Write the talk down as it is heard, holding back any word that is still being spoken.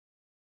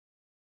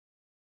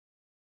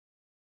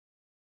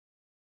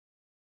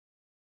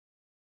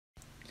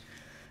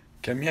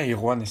Camila y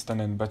Juan están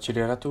en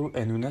bachillerato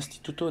en un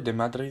instituto de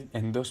Madrid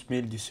en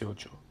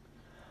 2018.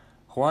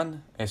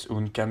 Juan es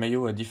un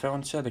camello a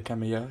diferencia de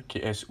Camila,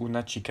 que es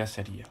una chica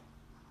seria.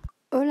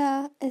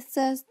 Hola,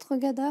 ¿estás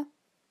drogada?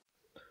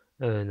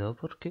 No,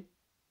 ¿por qué?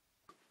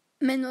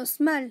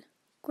 Menos mal,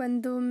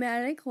 cuando me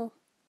alegro.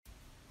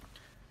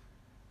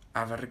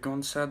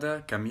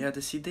 Avergonzada, Camila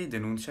decide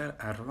denunciar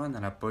a Juan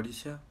a la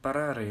policía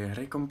para que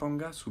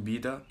recomponga su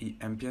vida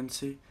y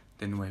empiece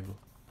de nuevo.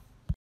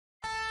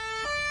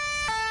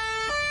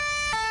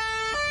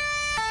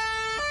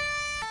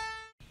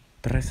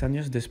 Tres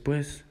años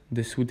después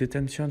de su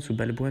detención, su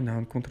vuelven a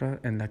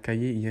encontrar en la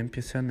calle y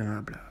empiezan a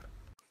hablar.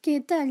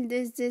 ¿Qué tal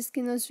desde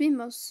que nos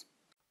vimos?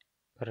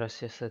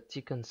 Gracias a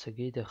ti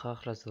conseguí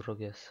dejar las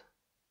drogas.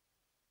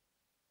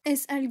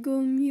 Es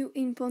algo muy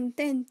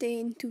importante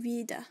en tu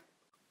vida.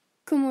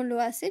 ¿Cómo lo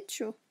has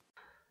hecho?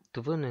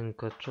 Tuve un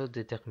encuentro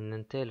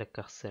determinante en la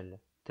cárcel,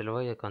 te lo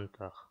voy a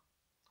contar.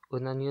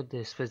 Un año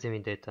después de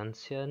mi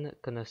detención,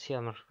 conocí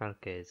a Marc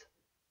Márquez.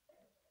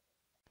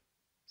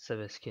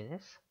 ¿Sabes quién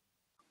es?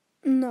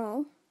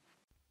 No.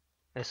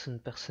 Es una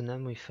persona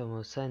muy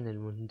famosa en el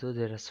mundo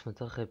de las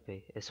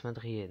MotoGP, es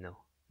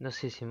madrileño.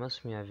 Nos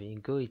hicimos muy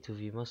amigos y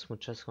tuvimos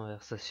muchas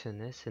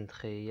conversaciones,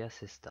 entre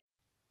ellas esta.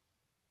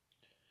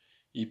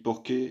 ¿Y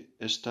por qué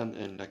están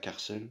en la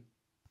cárcel?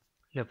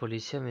 La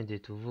policía me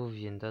detuvo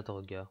viendo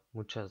droga,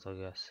 muchas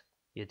drogas,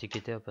 y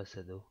etiqueté al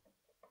pasado.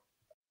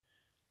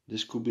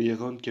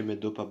 ¿Descubrieron que me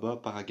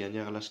dopaba para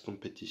ganar las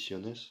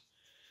competiciones?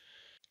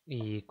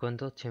 ¿Y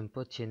cuánto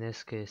tiempo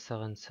tienes que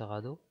estar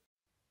encerrado?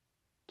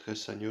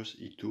 3 años,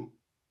 ¿y tú?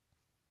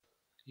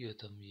 Yo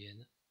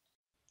también.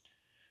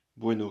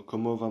 Bueno,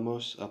 ¿cómo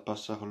vamos a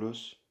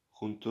pasarlos?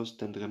 Juntos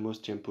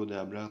tendremos tiempo de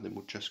hablar de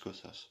muchas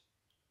cosas.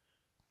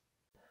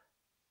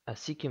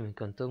 Así que me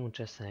contó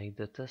muchas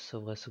anécdotas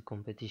sobre sus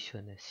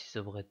competiciones y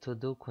sobre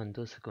todo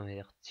cuando se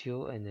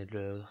convirtió en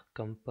el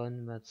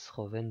campeón más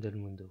joven del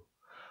mundo.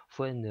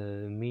 Fue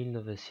en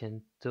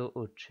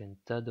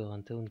 1980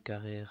 durante una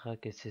carrera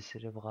que se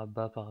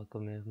celebraba para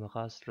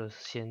conmemorar los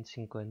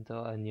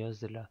 150 años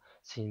de la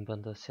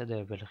independencia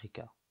de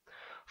Bélgica.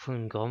 Fue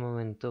un gran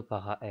momento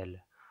para él,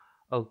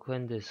 aunque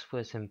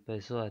después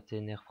empezó a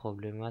tener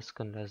problemas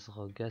con las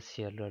drogas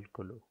y el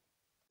alcohol.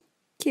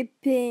 Qué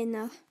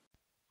pena.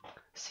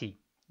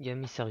 Sí, ya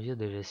me sirvió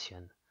de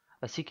lesión.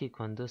 Así que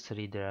cuando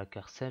salí de la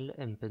cárcel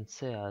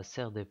empecé a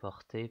hacer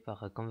deporte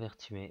para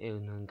convertirme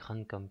en un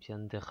gran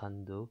campeón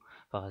dejando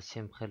para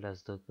siempre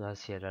las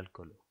drogas y el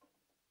alcohol.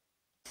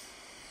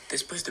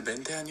 Después de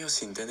 20 años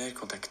sin tener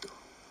contacto,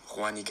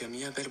 Juan y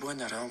Camila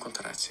vuelven a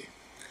reencontrarse.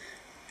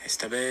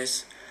 Esta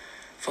vez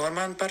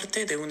forman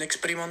parte de un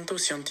experimento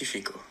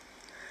científico.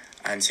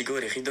 Han sido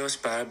elegidos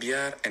para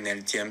viajar en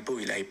el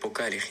tiempo y la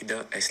época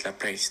elegida es la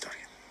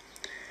prehistoria.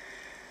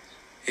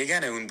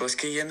 Llegan a un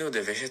bosque lleno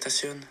de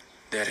vegetación.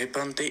 De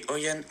repente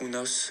oyen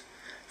unos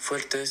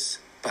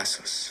fuertes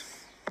pasos.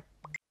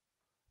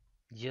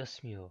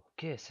 Dios mío,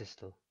 ¿qué es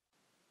esto?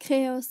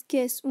 Creo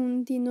que es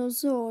un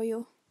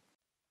dinosaurio.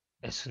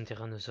 ¿Es un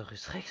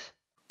Tyrannosaurus Rex?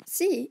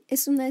 Sí,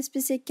 es una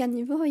especie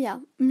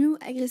carnívora muy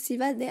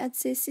agresiva de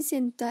hace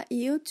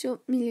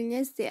 68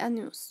 millones de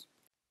años.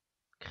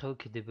 Creo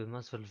que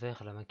debemos volver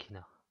a la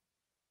máquina.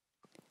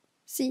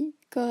 Sí,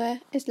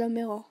 correr es lo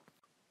mejor.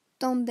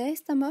 ¿Dónde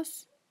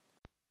estamos?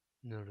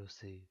 No lo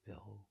sé,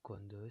 pero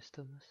 ¿cuándo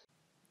estamos?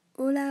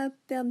 Hola,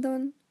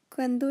 perdón,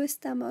 ¿cuándo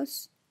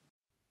estamos?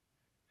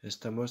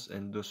 Estamos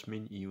en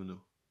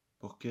 2001.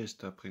 ¿Por qué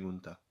esta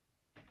pregunta?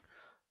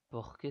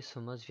 Porque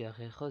somos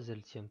viajeros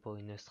del tiempo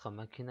y nuestra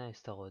máquina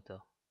está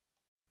rota.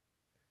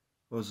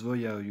 Os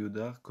voy a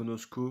ayudar.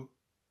 Conozco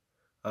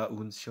a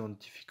un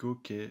científico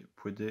que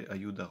puede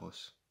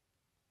ayudaros.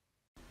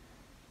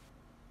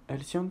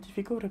 El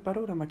científico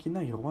reparó la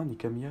máquina y Juan y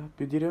Camila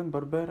pudieron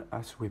volver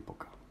a su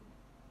época.